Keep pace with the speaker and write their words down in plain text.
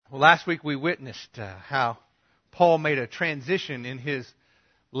Well, last week we witnessed how Paul made a transition in his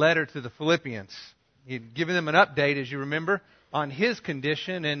letter to the Philippians. He had given them an update, as you remember, on his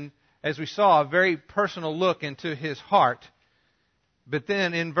condition, and as we saw, a very personal look into his heart. But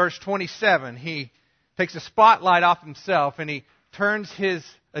then in verse 27, he takes a spotlight off himself and he turns his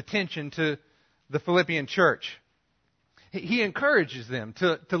attention to the Philippian church. He encourages them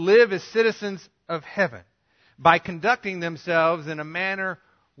to live as citizens of heaven by conducting themselves in a manner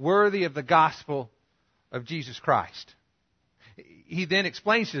worthy of the gospel of Jesus Christ. He then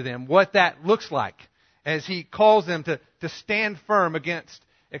explains to them what that looks like as he calls them to stand firm against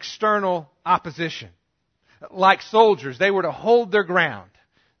external opposition. Like soldiers, they were to hold their ground,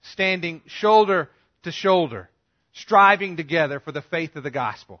 standing shoulder to shoulder, striving together for the faith of the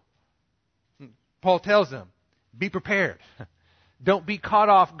gospel. Paul tells them, be prepared. Don't be caught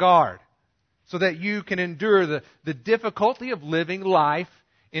off guard so that you can endure the difficulty of living life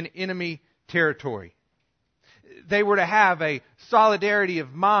in enemy territory. They were to have a solidarity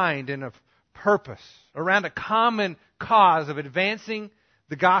of mind and of purpose around a common cause of advancing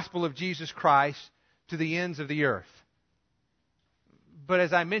the gospel of Jesus Christ to the ends of the earth. But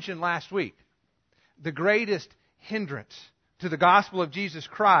as I mentioned last week, the greatest hindrance to the gospel of Jesus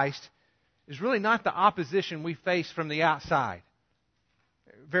Christ is really not the opposition we face from the outside.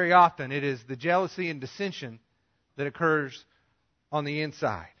 Very often it is the jealousy and dissension that occurs on the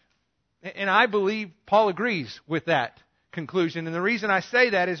inside. And I believe Paul agrees with that conclusion. And the reason I say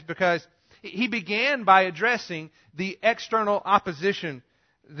that is because he began by addressing the external opposition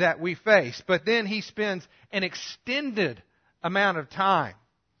that we face. But then he spends an extended amount of time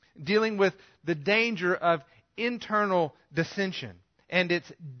dealing with the danger of internal dissension and its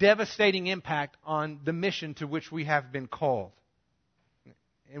devastating impact on the mission to which we have been called.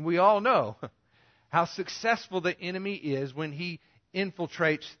 And we all know how successful the enemy is when he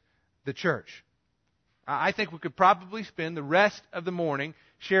infiltrates the church. I think we could probably spend the rest of the morning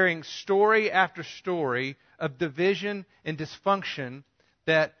sharing story after story of division and dysfunction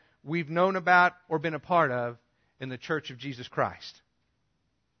that we've known about or been a part of in the Church of Jesus Christ.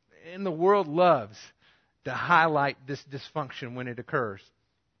 And the world loves to highlight this dysfunction when it occurs.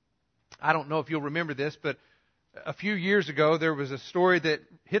 I don't know if you'll remember this, but a few years ago there was a story that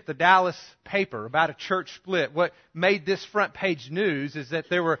hit the Dallas paper about a church split. What made this front page news is that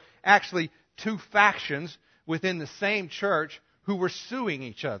there were actually two factions within the same church who were suing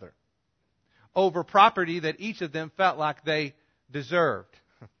each other over property that each of them felt like they deserved.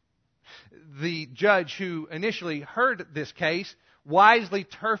 The judge who initially heard this case wisely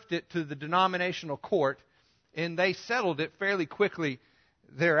turfed it to the denominational court, and they settled it fairly quickly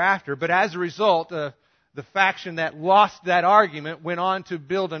thereafter. But as a result, the faction that lost that argument went on to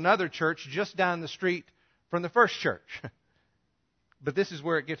build another church just down the street from the first church. But this is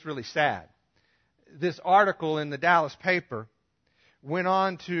where it gets really sad. This article in the Dallas paper went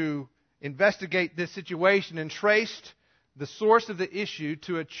on to investigate this situation and traced the source of the issue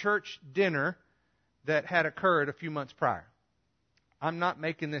to a church dinner that had occurred a few months prior. I'm not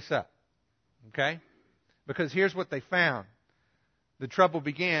making this up, okay? Because here's what they found. The trouble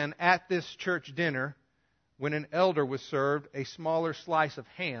began at this church dinner when an elder was served a smaller slice of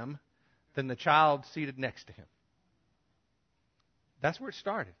ham than the child seated next to him. That's where it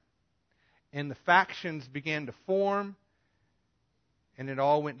started. And the factions began to form, and it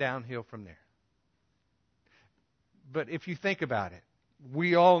all went downhill from there. But if you think about it,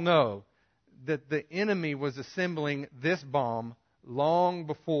 we all know that the enemy was assembling this bomb long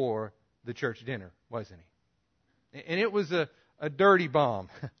before the church dinner, wasn't he? And it was a dirty bomb.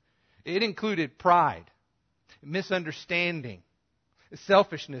 It included pride, misunderstanding,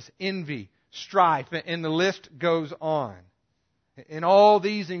 selfishness, envy, strife, and the list goes on. And all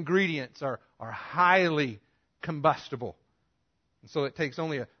these ingredients are highly combustible. And so it takes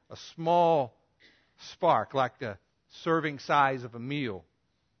only a small spark, like the serving size of a meal,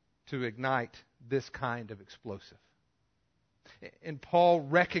 to ignite this kind of explosive. And Paul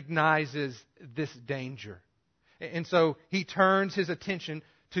recognizes this danger. And so he turns his attention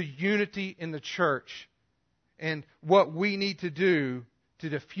to unity in the church and what we need to do to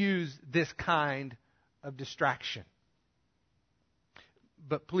diffuse this kind of distraction.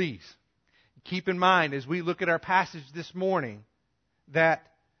 But please, keep in mind as we look at our passage this morning that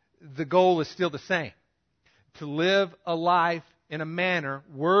the goal is still the same. To live a life in a manner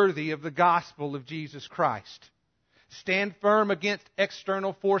worthy of the gospel of Jesus Christ. Stand firm against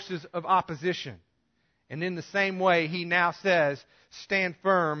external forces of opposition. And in the same way, he now says, stand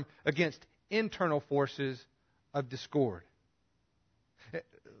firm against internal forces of discord.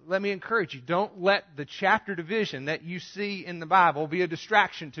 let me encourage you, don't let the chapter division that you see in the Bible be a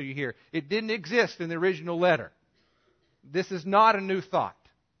distraction to you here. It didn't exist in the original letter. This is not a new thought.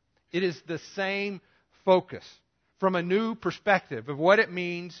 It is the same focus from a new perspective of what it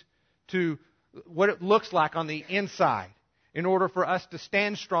means to what it looks like on the inside in order for us to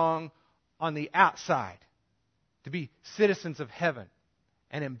stand strong on the outside, to be citizens of heaven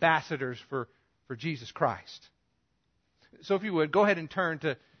and ambassadors for Jesus Christ. So if you would, go ahead and turn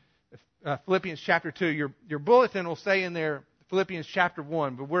to Philippians chapter 2. Your bulletin will say in there Philippians chapter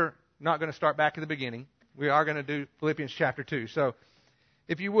 1, but we're not going to start back at the beginning. We are going to do Philippians chapter 2. So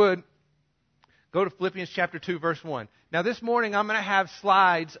if you would, go to Philippians chapter 2, verse 1. Now this morning I'm going to have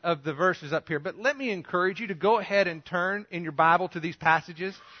slides of the verses up here, but let me encourage you to go ahead and turn in your Bible to these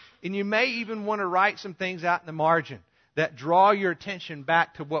passages. And you may even want to write some things out in the margin that draw your attention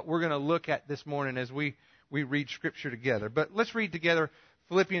back to what we're going to look at this morning as we read Scripture together. But let's read together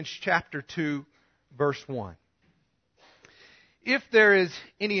Philippians chapter 2, verse 1. If there is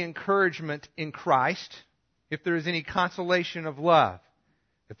any encouragement in Christ, if there is any consolation of love,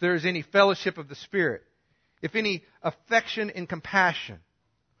 if there is any fellowship of the Spirit, if any affection and compassion.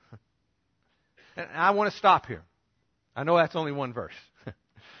 And I want to stop here. I know that's only one verse.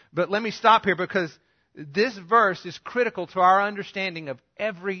 But let me stop here because this verse is critical to our understanding of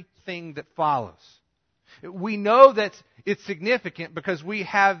everything that follows. We know that it's significant because we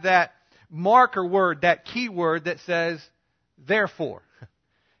have that marker word, that key word that says, therefore.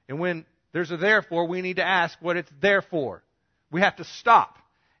 And when there's a therefore, we need to ask what it's there for. We have to stop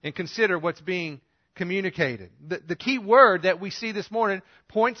and consider what's being communicated. The key word that we see this morning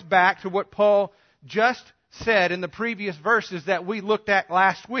points back to what Paul just said in the previous verses that we looked at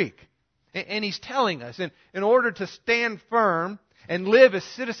last week. And he's telling us, in order to stand firm and live as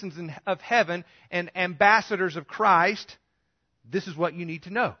citizens of heaven and ambassadors of Christ, this is what you need to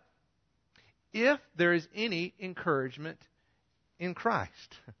know. If there is any encouragement in Christ.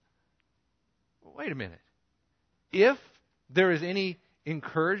 Wait a minute. If there is any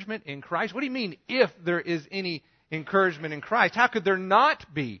encouragement in Christ? What do you mean, if there is any encouragement in Christ? How could there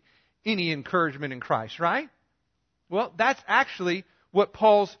not be any encouragement in Christ, right? Well, that's actually what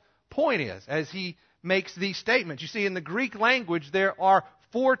Paul's point is as he makes these statements. You see, in the Greek language, there are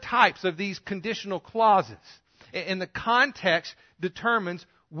 4 types of these conditional clauses. And the context determines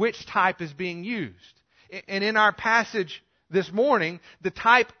which type is being used. And in our passage this morning, the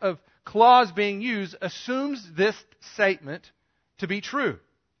type of clause being used assumes this statement to be true.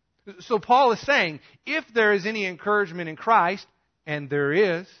 So Paul is saying, if there is any encouragement in Christ, and there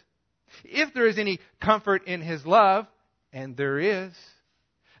is, if there is any comfort in His love, and there is.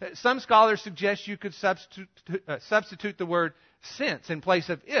 Some scholars suggest you could substitute the word since in place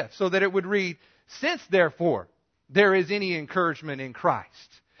of if, so that it would read, since therefore there is any encouragement in Christ,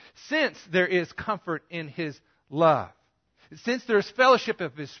 since there is comfort in His love, since there is fellowship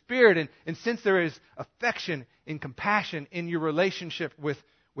of His Spirit, and since there is affection and compassion in your relationship with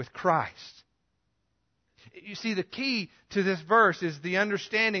Christ. You see, the key to this verse is the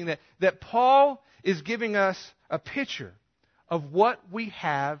understanding that Paul is giving us a picture of what we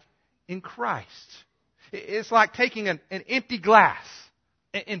have in Christ. It's like taking an empty glass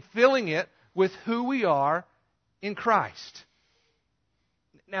and filling it with who we are in Christ.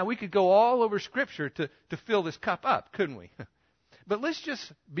 Now, we could go all over Scripture to fill this cup up, couldn't we? But let's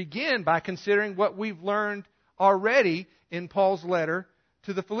just begin by considering what we've learned already in Paul's letter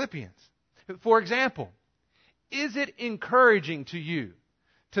to the Philippians. For example, is it encouraging to you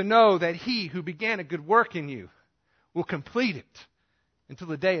to know that He who began a good work in you will complete it until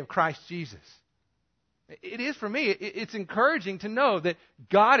the day of Christ Jesus? It is for me. It's encouraging to know that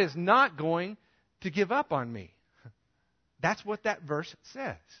God is not going to give up on me. That's what that verse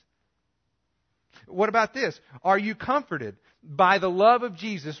says. What about this? Are you comforted by the love of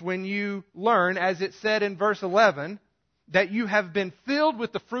Jesus when you learn, as it said in verse 11, that you have been filled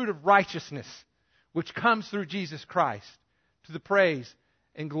with the fruit of righteousness which comes through Jesus Christ to the praise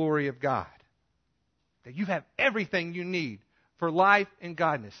and glory of God? That you have everything you need for life and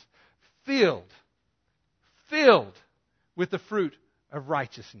godliness, filled with the fruit of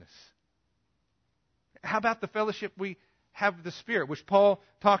righteousness. How about the fellowship we have with the Spirit, which Paul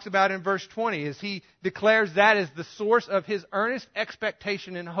talks about in verse 20, as he declares that as the source of his earnest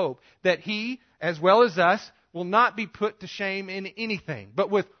expectation and hope, that he, as well as us, will not be put to shame in anything, but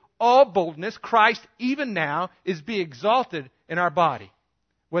with all boldness, Christ, even now, is be exalted in our body,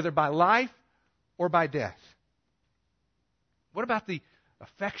 whether by life or by death. What about the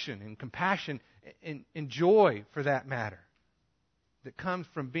affection and compassion and joy, for that matter, that comes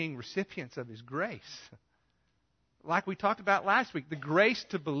from being recipients of His grace? like we talked about last week, the grace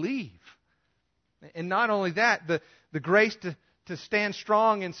to believe. And not only that, the grace to stand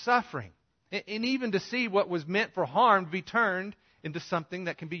strong in suffering. And even to see what was meant for harm to be turned into something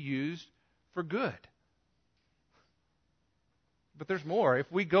that can be used for good. But there's more.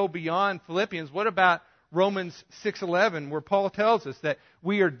 If we go beyond Philippians, what about Romans 6:11, where Paul tells us that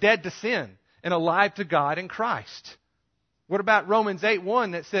we are dead to sin and alive to God in Christ? What about Romans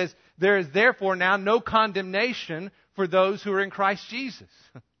 8:1 that says, there is therefore now no condemnation for those who are in Christ Jesus?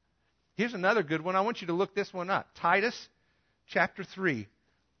 Here's another good one. I want you to look this one up. Titus chapter 3,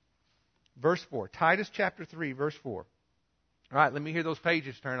 verse 4. Titus chapter 3, verse 4. All right, let me hear those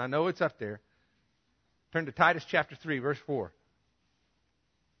pages turn. I know it's up there. Turn to Titus chapter 3, verse 4.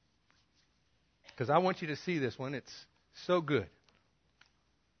 Because I want you to see this one. It's so good.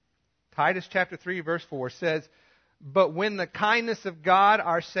 Titus chapter 3, verse 4 says, but when the kindness of God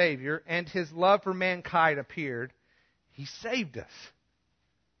our Savior and His love for mankind appeared, He saved us.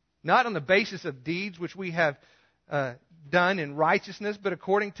 Not on the basis of deeds which we have done in righteousness, but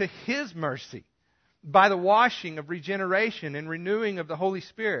according to His mercy, by the washing of regeneration and renewing of the Holy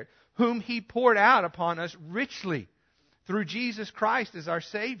Spirit, whom He poured out upon us richly through Jesus Christ as our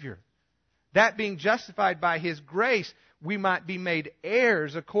Savior. That being justified by His grace, we might be made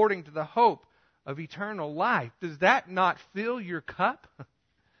heirs according to the hope of eternal life. Does that not fill your cup?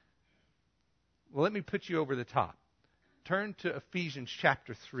 Well, let me put you over the top. Turn to Ephesians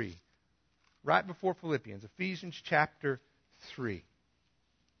chapter 3. Right before Philippians, Ephesians chapter 3.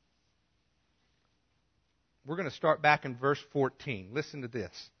 We're going to start back in verse 14. Listen to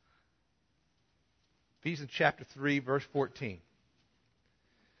this. Ephesians chapter 3, verse 14.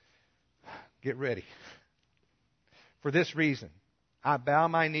 Get ready. For this reason, I bow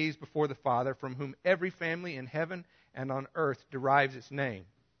my knees before the Father, from whom every family in heaven and on earth derives its name,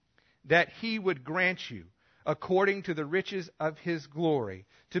 that He would grant you, according to the riches of His glory,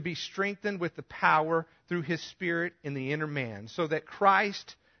 to be strengthened with the power through His Spirit in the inner man, so that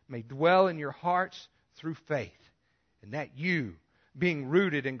Christ may dwell in your hearts through faith, and that you, being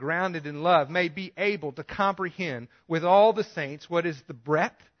rooted and grounded in love, may be able to comprehend with all the saints what is the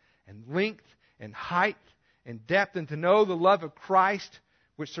breadth and length and height and depth, and to know the love of Christ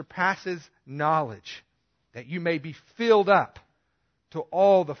which surpasses knowledge, that you may be filled up to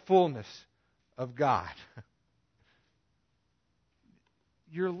all the fullness of God.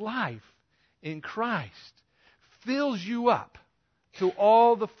 Your life in Christ fills you up to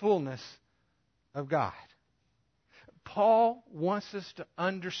all the fullness of God. Paul wants us to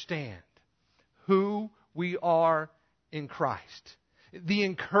understand who we are in Christ, the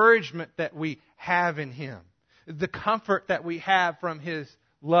encouragement that we have in Him, the comfort that we have from His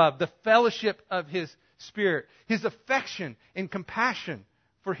love, the fellowship of His Spirit, His affection and compassion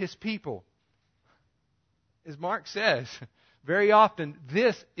for His people. As Mark says, very often,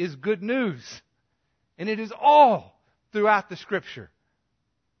 this is good news. And it is all throughout the Scripture.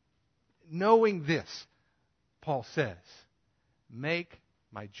 Knowing this, Paul says, make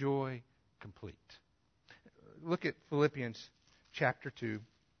my joy complete. Look at Philippians chapter 2,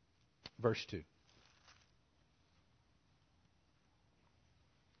 verse 2.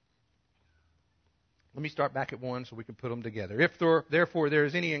 Let me start back at 1 so we can put them together. If therefore there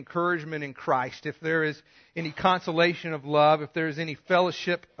is any encouragement in Christ, if there is any consolation of love, if there is any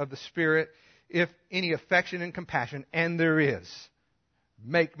fellowship of the Spirit, if any affection and compassion, and there is,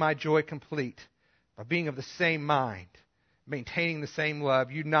 make my joy complete by being of the same mind, maintaining the same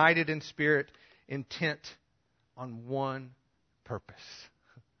love, united in spirit, intent on one purpose.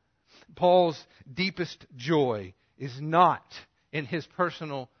 Paul's deepest joy is not in his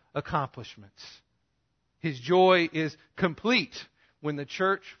personal accomplishments. His joy is complete when the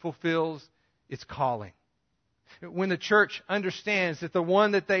church fulfills its calling. When the church understands that the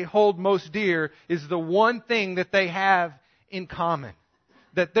one that they hold most dear is the one thing that they have in common.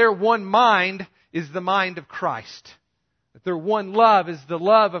 That their one mind is the mind of Christ. That their one love is the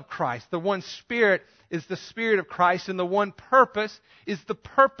love of Christ. The one Spirit is the Spirit of Christ. And the one purpose is the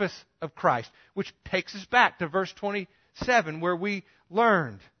purpose of Christ. Which takes us back to verse 27 where we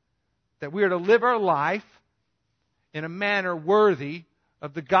learned that we are to live our life in a manner worthy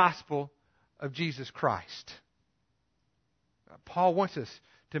of the gospel of Jesus Christ. Paul wants us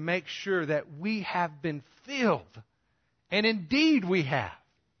to make sure that we have been filled, and indeed we have,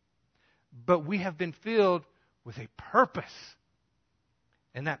 but we have been filled with a purpose.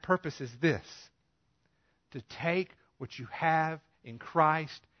 And that purpose is this: to take what you have in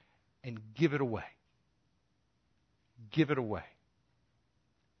Christ and give it away. Give it away.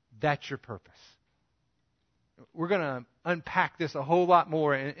 That's your purpose. We're going to unpack this a whole lot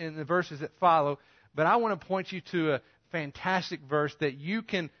more in the verses that follow. But I want to point you to a fantastic verse that you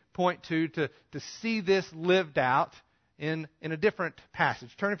can point to see this lived out in a different passage.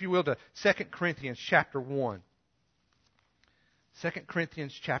 Turn, if you will, to 2 Corinthians chapter 1. 2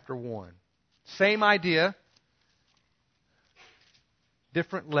 Corinthians chapter 1. Same idea,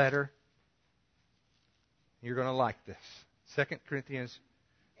 different letter. You're going to like this. 2 Corinthians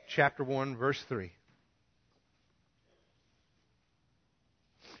chapter 1, verse 3.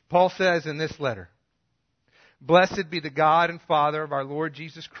 Paul says in this letter, "Blessed be the God and Father of our Lord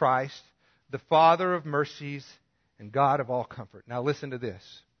Jesus Christ, the Father of mercies and God of all comfort." Now listen to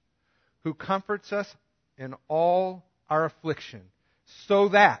this. "Who comforts us in all our affliction, so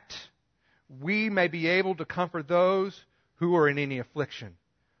that we may be able to comfort those who are in any affliction."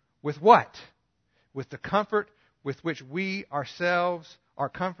 With what? With the comfort with which we ourselves are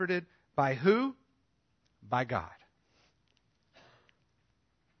comforted by who? By God.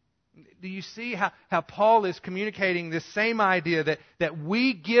 Do you see how Paul is communicating this same idea that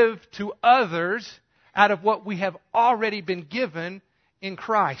we give to others out of what we have already been given in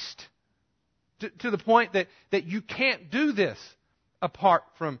Christ? To the point that you can't do this apart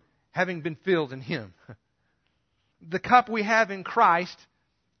from having been filled in Him. The cup we have in Christ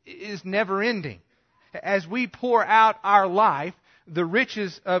is never ending. As we pour out our life, the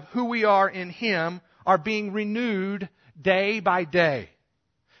riches of who we are in Him are being renewed day by day.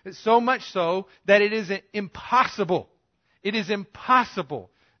 So much so that it is impossible. It is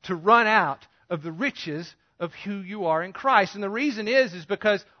impossible to run out of the riches of who you are in Christ. And the reason is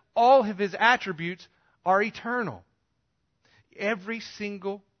because all of His attributes are eternal. Every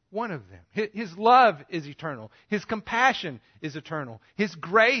single one of them. His love is eternal. His compassion is eternal. His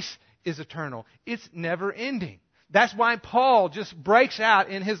grace is eternal. It's never ending. That's why Paul just breaks out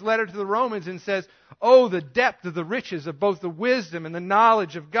in his letter to the Romans and says, "Oh, the depth of the riches of both the wisdom and the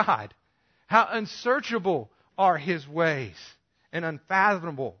knowledge of God. How unsearchable are His ways and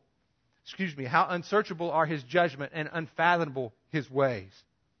unfathomable. How unsearchable are His judgment and unfathomable His ways.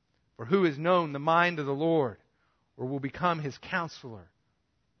 For who has known the mind of the Lord, or will become His counselor?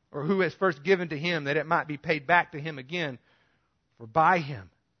 Or who has first given to Him that it might be paid back to Him again? For by Him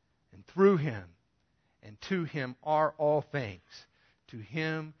and through Him and to Him are all things. To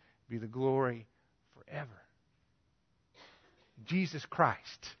Him be the glory forever." Jesus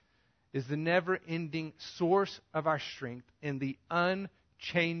Christ is the never-ending source of our strength and the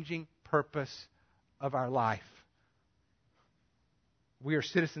unchanging purpose of our life. We are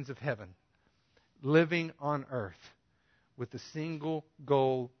citizens of heaven, living on earth with the single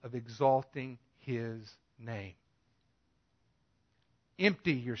goal of exalting His name.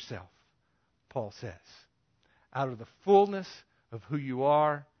 Empty yourself, Paul says, out of the fullness of who you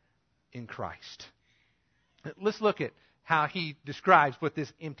are in Christ. Let's look at how he describes what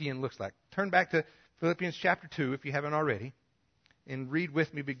this emptying looks like. Turn back to Philippians chapter 2 if you haven't already, and read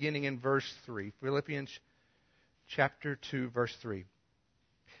with me beginning in verse 3. Philippians chapter 2, verse 3.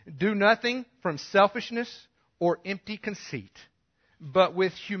 "Do nothing from selfishness or empty conceit, but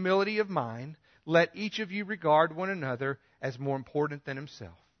with humility of mind, let each of you regard one another as more important than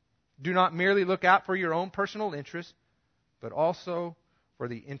himself. Do not merely look out for your own personal interests, but also for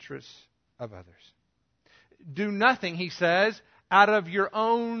the interests of others." Do nothing, he says, out of your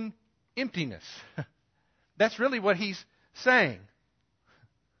own emptiness. That's really what he's saying.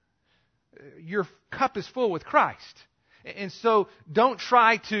 Your cup is full with Christ. And so don't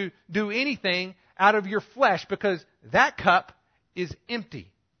try to do anything out of your flesh, because that cup is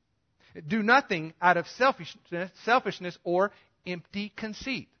empty. Do nothing out of selfishness or empty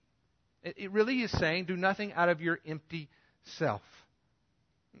conceit. It really is saying do nothing out of your empty self.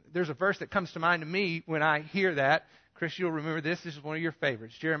 There's a verse that comes to mind to me when I hear that. Chris, you'll remember this. This is one of your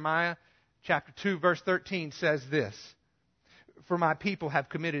favorites. Jeremiah chapter 2, verse 13 says this: "For my people have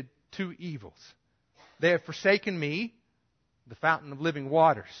committed two evils. They have forsaken me, the fountain of living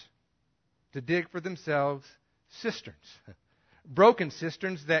waters, to dig for themselves cisterns, broken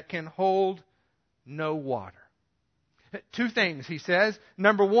cisterns that can hold no water." Two things, he says.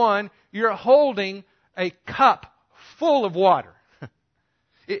 Number one, you're holding a cup full of water.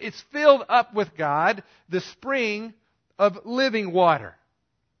 It's filled up with God, the spring of living water.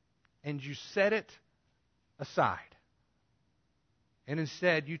 And you set it aside. And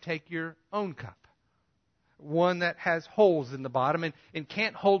instead, you take your own cup, one that has holes in the bottom and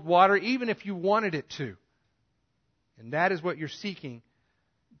can't hold water even if you wanted it to. And that is what you're seeking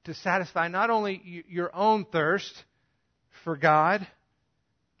to satisfy not only your own thirst for God,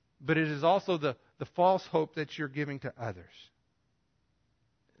 but it is also the false hope that you're giving to others.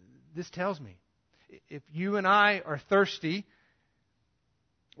 This tells me, if you and I are thirsty,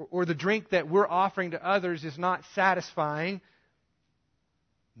 or the drink that we're offering to others is not satisfying,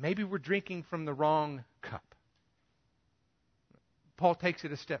 maybe we're drinking from the wrong cup. Paul takes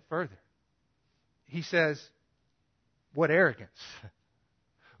it a step further. He says, what arrogance,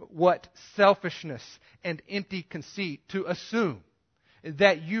 what selfishness and empty conceit to assume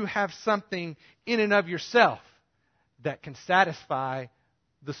that you have something in and of yourself that can satisfy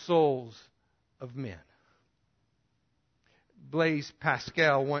the souls of men. Blaise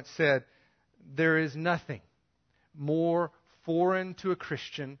Pascal once said, there is nothing more foreign to a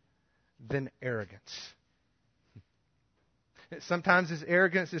Christian than arrogance. Sometimes this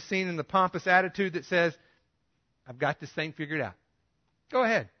arrogance is seen in the pompous attitude that says, I've got this thing figured out. Go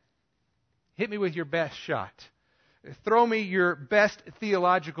ahead. Hit me with your best shot. Throw me your best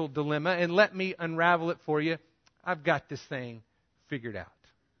theological dilemma and let me unravel it for you. I've got this thing figured out.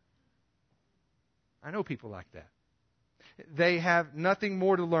 I know people like that. They have nothing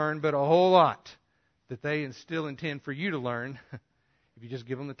more to learn but a whole lot that they still intend for you to learn if you just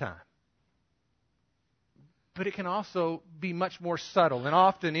give them the time. But it can also be much more subtle, and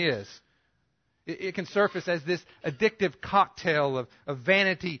often is. It can surface as this addictive cocktail of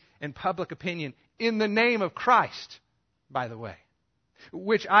vanity and public opinion in the name of Christ, by the way.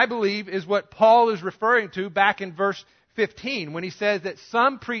 Which I believe is what Paul is referring to back in verse 15 when he says that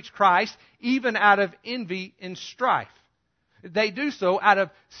some preach Christ even out of envy and strife. They do so out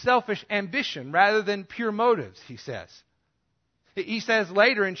of selfish ambition rather than pure motives, he says. He says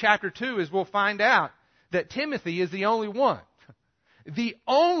later in chapter 2, as we'll find out, that Timothy is the only one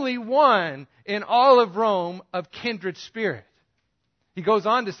in all of Rome of kindred spirit. He goes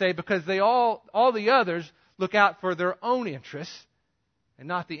on to say, because they all the others look out for their own interests and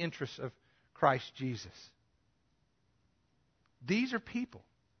not the interests of Christ Jesus. These are people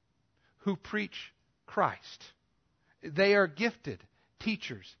who preach Christ. They are gifted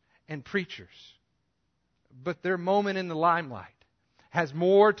teachers and preachers. But their moment in the limelight has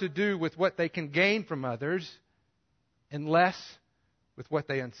more to do with what they can gain from others and less with what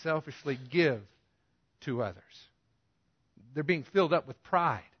they unselfishly give to others. They're being filled up with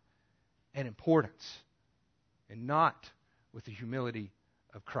pride and importance and not with the humility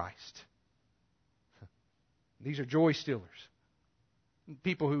of Christ. These are joy stealers.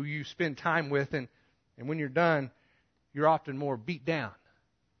 People who you spend time with, and when you're done, you're often more beat down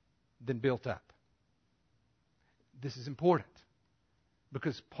than built up. This is important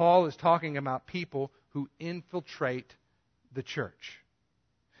because Paul is talking about people who infiltrate the church.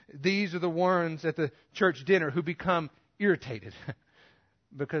 These are the ones at the church dinner who become irritated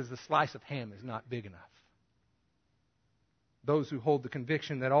because the slice of ham is not big enough. Those who hold the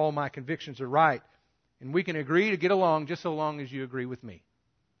conviction that all my convictions are right, and we can agree to get along just so long as you agree with me.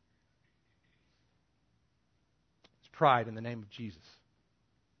 It's pride in the name of Jesus.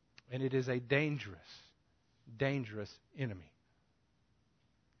 And it is a dangerous, dangerous enemy.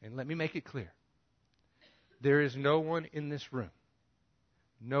 And let me make it clear. There is no one in this room,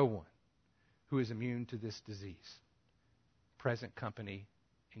 no one, who is immune to this disease, present company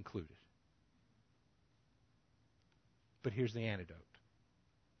included. But here's the antidote.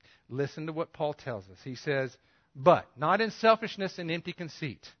 Listen to what Paul tells us. He says, but not in selfishness and empty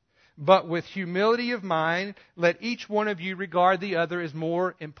conceit, but with humility of mind, let each one of you regard the other as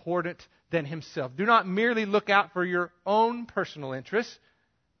more important than himself. Do not merely look out for your own personal interests,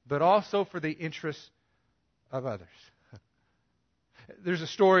 but also for the interests of others. There's a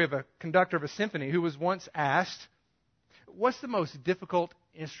story of a conductor of a symphony who was once asked, what's the most difficult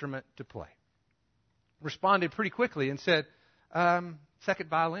instrument to play? Responded pretty quickly and said, second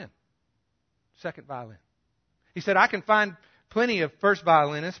violin. Second violin. He said, I can find plenty of first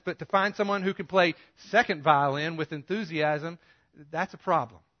violinists, but to find someone who can play second violin with enthusiasm, that's a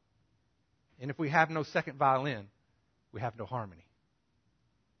problem. And if we have no second violin, we have no harmony.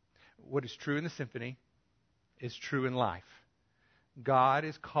 What is true in the symphony is true in life. God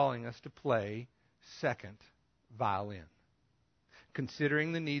is calling us to play second violin,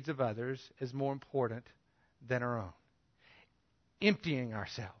 considering the needs of others as more important than our own, emptying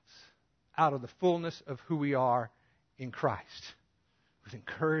ourselves out of the fullness of who we are in Christ with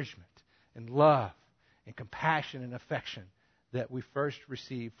encouragement and love and compassion and affection that we first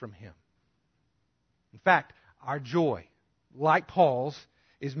received from Him. In fact, our joy, like Paul's,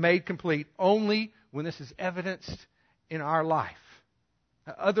 is made complete only when this is evidenced in our life.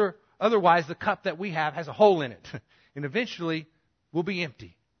 Otherwise, the cup that we have has a hole in it, and eventually will be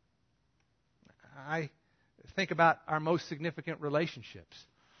empty. I think about our most significant relationships.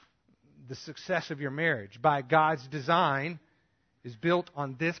 The success of your marriage, by God's design, is built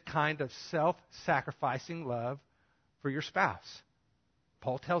on this kind of self-sacrificing love for your spouse.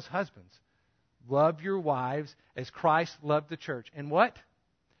 Paul tells husbands, love your wives as Christ loved the church. And what?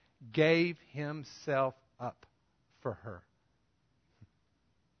 Gave himself up for her.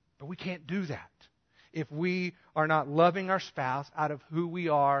 But we can't do that if we are not loving our spouse out of who we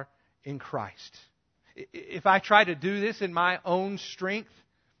are in Christ. If I try to do this in my own strength,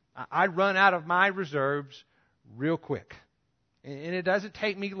 I run out of my reserves real quick. And it doesn't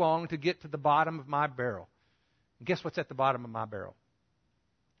take me long to get to the bottom of my barrel. And guess what's at the bottom of my barrel?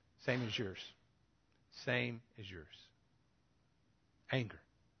 Same as yours. Same as yours. Anger,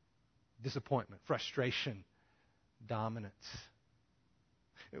 disappointment, frustration, dominance.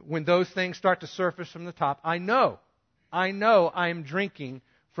 When those things start to surface from the top, I know I am drinking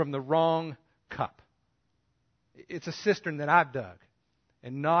from the wrong cup. It's a cistern that I've dug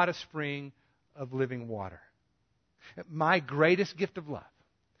and not a spring of living water. My greatest gift of love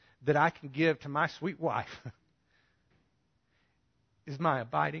that I can give to my sweet wife is my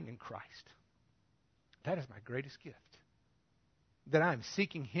abiding in Christ. That is my greatest gift. That I am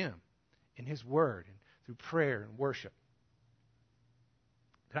seeking Him in His Word and through prayer and worship.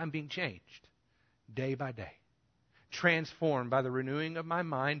 That I'm being changed day by day. Transformed by the renewing of my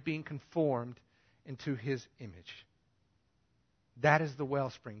mind, being conformed into His image. That is the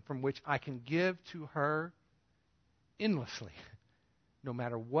wellspring from which I can give to her endlessly, no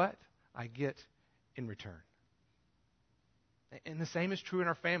matter what I get in return. And the same is true in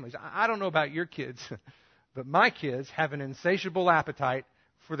our families. I don't know about your kids, but my kids have an insatiable appetite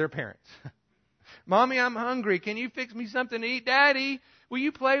for their parents. Mommy, I'm hungry. Can you fix me something to eat? Daddy, will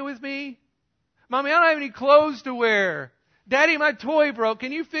you play with me? Mommy, I don't have any clothes to wear. Daddy, my toy broke.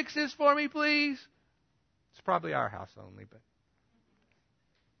 Can you fix this for me, please? It's probably our house only, but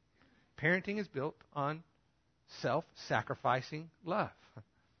parenting is built on self-sacrificing love.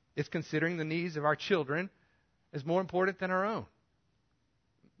 It's considering the needs of our children as more important than our own.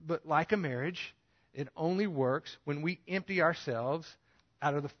 But like a marriage, it only works when we empty ourselves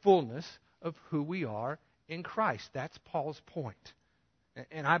out of the fullness of who we are in Christ. That's Paul's point.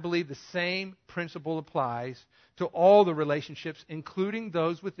 And I believe the same principle applies to all the relationships, including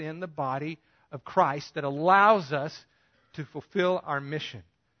those within the body of Christ, that allows us to fulfill our mission.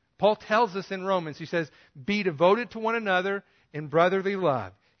 Paul tells us in Romans, he says, be devoted to one another in brotherly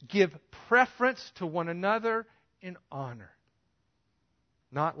love. Give preference to one another in honor.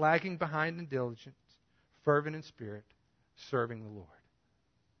 Not lagging behind in diligence, fervent in spirit, serving the Lord.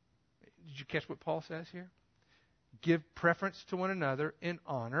 Did you catch what Paul says here? Give preference to one another in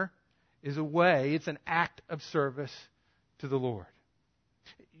honor is a way, it's an act of service to the Lord.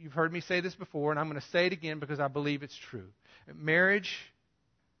 You've heard me say this before, and I'm going to say it again because I believe it's true. Marriage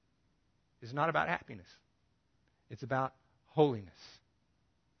is not about happiness. It's about holiness.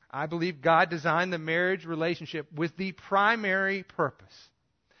 I believe God designed the marriage relationship with the primary purpose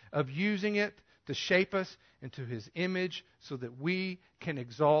of using it to shape us into His image so that we can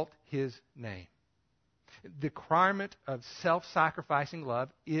exalt His name. The requirement of self-sacrificing love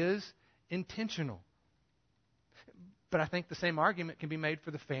is intentional. But I think the same argument can be made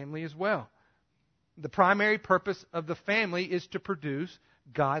for the family as well. The primary purpose of the family is to produce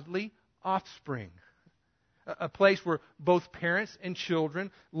godly offspring. A place where both parents and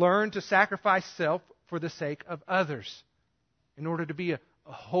children learn to sacrifice self for the sake of others in order to be a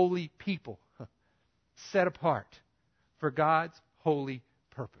holy people set apart for God's holy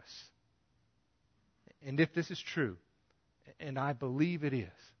purpose. And if this is true, and I believe it is,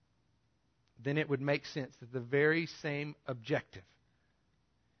 then it would make sense that the very same objective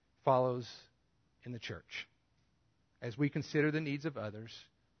follows in the church as we consider the needs of others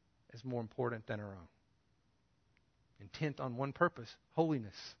as more important than our own. Intent on one purpose,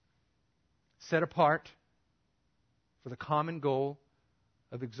 holiness. Set apart for the common goal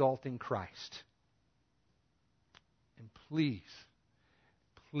of exalting Christ. And please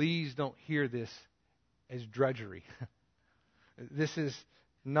don't hear this as drudgery. This is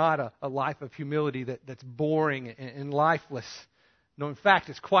not a life of humility that's boring and lifeless. No, in fact,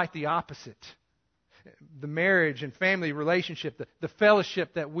 it's quite the opposite. The marriage and family relationship, the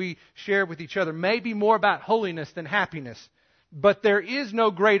fellowship that we share with each other may be more about holiness than happiness. But there is no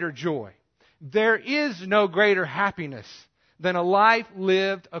greater joy. There is no greater happiness than a life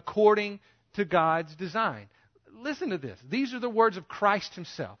lived according to God's design. Listen to this. These are the words of Christ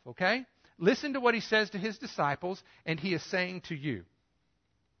Himself, okay? Listen to what He says to His disciples, and He is saying to you,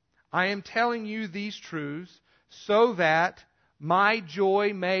 I am telling you these truths so that my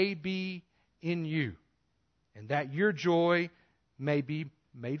joy may be in you, and that your joy may be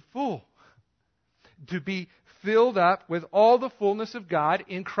made full. To be filled up with all the fullness of God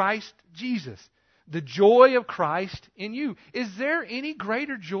in Christ Jesus. The joy of Christ in you. Is there any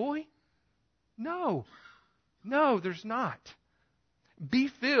greater joy? No. No, there's not. Be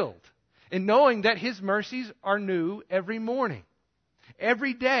filled in knowing that His mercies are new every morning.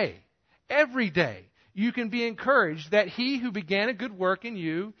 Every day, you can be encouraged that He who began a good work in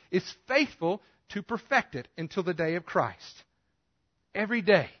you is faithful to perfect it until the day of Christ. Every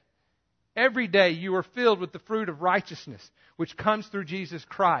day you are filled with the fruit of righteousness, which comes through Jesus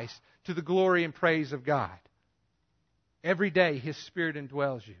Christ to the glory and praise of God. Every day His Spirit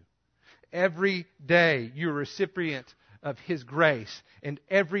indwells you. Every day you are a recipient of His grace. And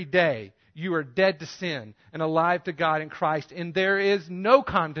every day you are dead to sin and alive to God in Christ. And there is no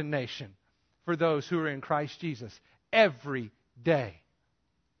condemnation for those who are in Christ Jesus. Every day.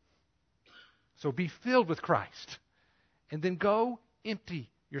 So be filled with Christ. And then go empty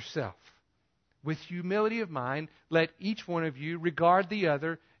yourself. With humility of mind, let each one of you regard the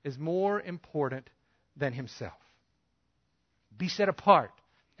other as more important than himself. Be set apart,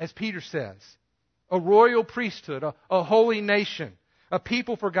 as Peter says, a royal priesthood, a holy nation, a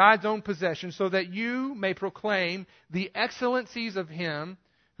people for God's own possession, so that you may proclaim the excellencies of Him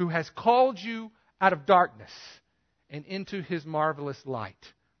who has called you out of darkness and into His marvelous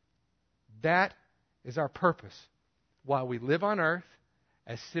light. That is our purpose while we live on earth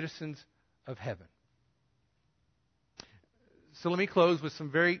as citizens of heaven. So let me close with some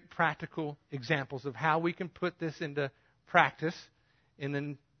very practical examples of how we can put this into practice in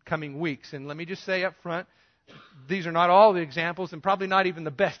the coming weeks. And let me just say up front, these are not all the examples and probably not even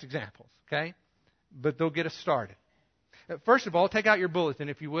the best examples, okay? But they'll get us started. First of all, take out your bulletin,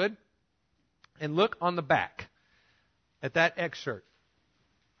 if you would, and look on the back at that excerpt.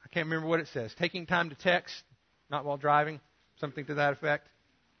 I can't remember what it says. Taking time to text, not while driving, something to that effect.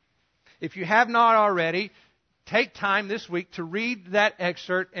 If you have not already, take time this week to read that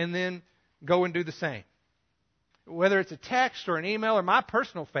excerpt and then go and do the same. Whether it's a text or an email or my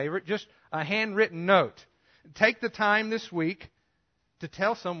personal favorite, just a handwritten note. Take the time this week to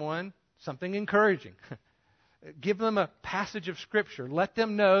tell someone something encouraging. Give them a passage of Scripture. Let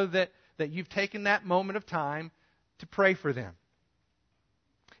them know that you've taken that moment of time to pray for them.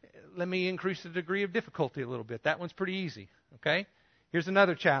 Let me increase the degree of difficulty a little bit. That one's pretty easy, okay? Here's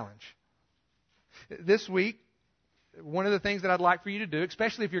another challenge. This week, one of the things that I'd like for you to do,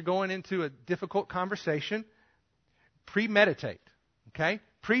 especially if you're going into a difficult conversation, premeditate, okay?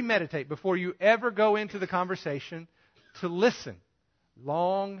 Premeditate before you ever go into the conversation to listen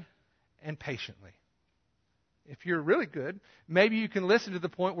long and patiently. If you're really good, maybe you can listen to the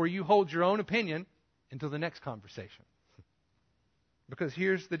point where you hold your own opinion until the next conversation. Because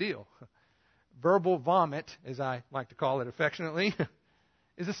here's the deal. Verbal vomit, as I like to call it affectionately,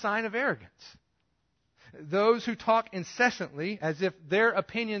 is a sign of arrogance. Those who talk incessantly as if their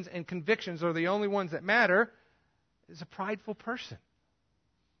opinions and convictions are the only ones that matter is a prideful person.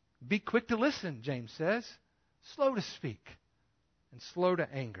 Be quick to listen, James says. Slow to speak and slow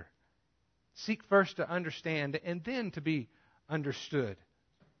to anger. Seek first to understand and then to be understood.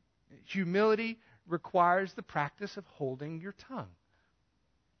 Humility requires the practice of holding your tongue.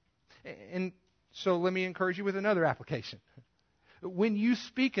 And so let me encourage you with another application. When you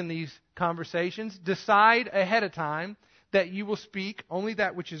speak in these conversations, decide ahead of time that you will speak only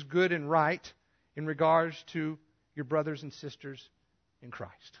that which is good and right in regards to your brothers and sisters in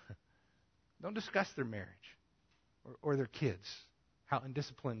Christ. Don't discuss their marriage or their kids, how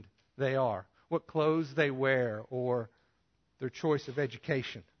undisciplined they are, what clothes they wear, or their choice of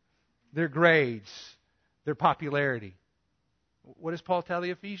education, their grades, their popularity. What does Paul tell the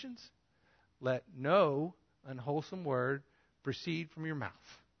Ephesians? Let no unwholesome word proceed from your mouth,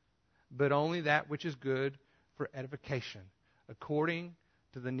 but only that which is good for edification, according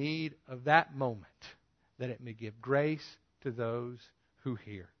to the need of that moment, that it may give grace to those who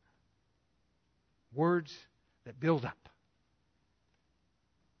hear. Words that build up.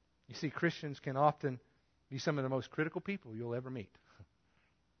 You see, Christians can often be some of the most critical people you'll ever meet.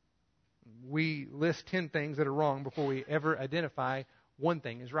 We list 10 things that are wrong before we ever identify one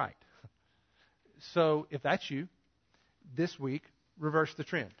thing is right. So if that's you, this week, reverse the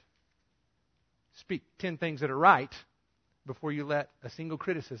trend. Speak 10 things that are right before you let a single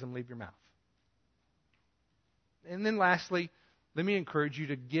criticism leave your mouth. And then lastly, let me encourage you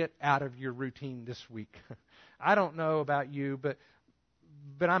to get out of your routine this week. I don't know about you, but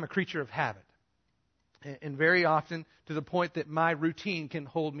I'm a creature of habit. And very often to the point that my routine can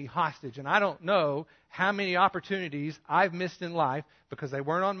hold me hostage. And I don't know how many opportunities I've missed in life because they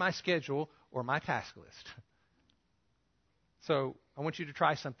weren't on my schedule or my task list. So I want you to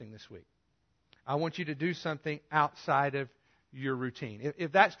try something this week. I want you to do something outside of your routine.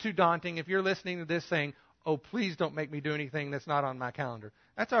 If that's too daunting, if you're listening to this saying, oh, please don't make me do anything that's not on my calendar,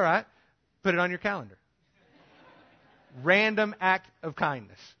 that's all right. Put it on your calendar. Random act of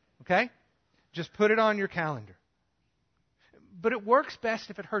kindness. Okay? Just put it on your calendar. But it works best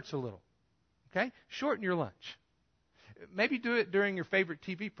if it hurts a little. Okay? Shorten your lunch. Maybe do it during your favorite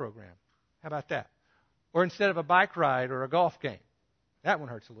TV program. How about that? Or instead of a bike ride or a golf game. That one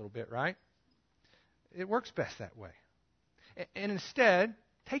hurts a little bit, right? It works best that way. And instead,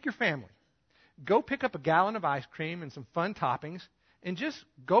 take your family. Go pick up a gallon of ice cream and some fun toppings and just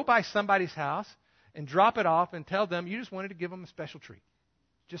go by somebody's house and drop it off and tell them you just wanted to give them a special treat.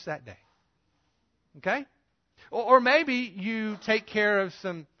 Just that day. Okay? Or maybe you take care of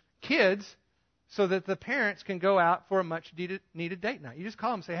some kids so that the parents can go out for a much needed date night. You just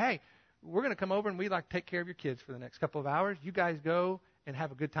call them and say, hey, we're going to come over and we'd like to take care of your kids for the next couple of hours. You guys go and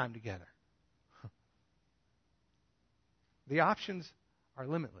have a good time together. The options are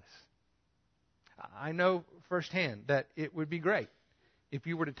limitless. I know firsthand that it would be great if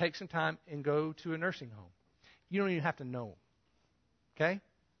you were to take some time and go to a nursing home. You don't even have to know them. Okay?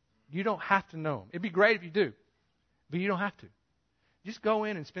 You don't have to know them. It'd be great if you do, but you don't have to. Just go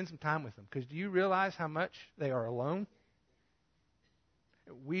in and spend some time with them, because do you realize how much they are alone?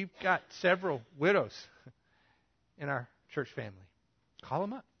 We've got several widows in our church family. Call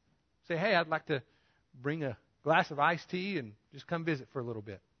them up. Say, hey, I'd like to bring a glass of iced tea and just come visit for a little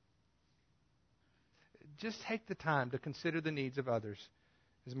bit. Just take the time to consider the needs of others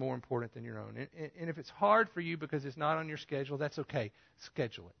is more important than your own. And if it's hard for you because it's not on your schedule, that's okay.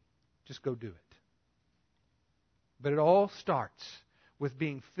 Schedule it. Just go do it. But it all starts with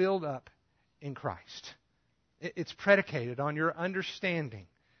being filled up in Christ. It's predicated on your understanding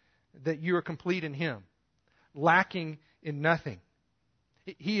that you are complete in Him, lacking in nothing.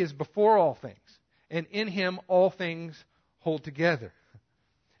 He is before all things, and in Him all things hold together.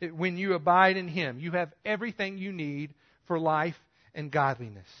 When you abide in Him, you have everything you need for life and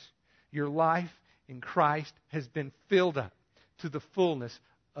godliness. Your life in Christ has been filled up to the fullness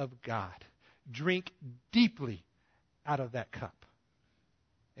of God. Drink deeply out of that cup.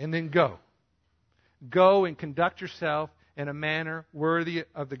 And then go. Go and conduct yourself in a manner worthy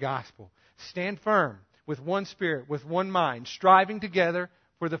of the gospel. Stand firm with one spirit, with one mind, striving together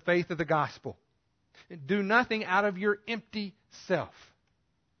for the faith of the gospel. Do nothing out of your empty self,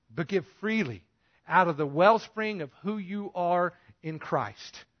 but give freely out of the wellspring of who you are in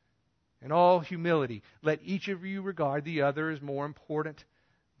Christ. In all humility, let each of you regard the other as more important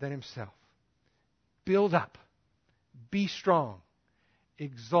than himself. Build up. Be strong.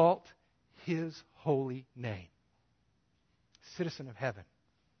 Exalt His holy name. Citizen of heaven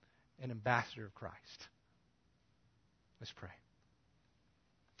and ambassador of Christ. Let's pray.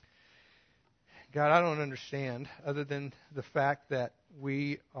 God, I don't understand, other than the fact that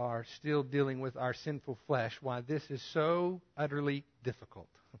we are still dealing with our sinful flesh, why this is so utterly difficult.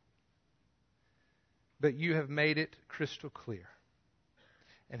 But you have made it crystal clear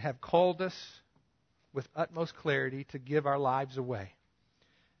and have called us with utmost clarity to give our lives away.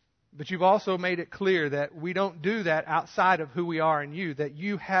 But you've also made it clear that we don't do that outside of who we are in you, that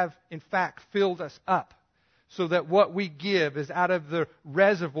you have, in fact, filled us up so that what we give is out of the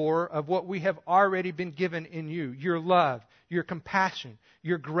reservoir of what we have already been given in you. Your love, your compassion,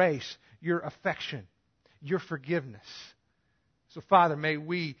 your grace, your affection, your forgiveness. So, Father, may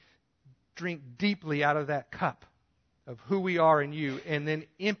we drink deeply out of that cup of who we are in you and then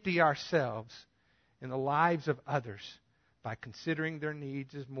empty ourselves in the lives of others by considering their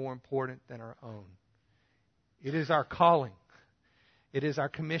needs as more important than our own. It is our calling. It is our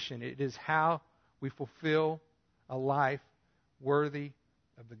commission. It is how we fulfill a life worthy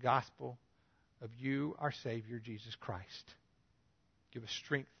of the gospel of you, our Savior, Jesus Christ. Give us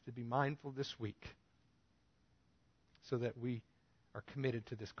strength to be mindful this week so that we are committed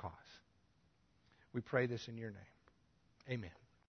to this cause. We pray this in your name. Amen.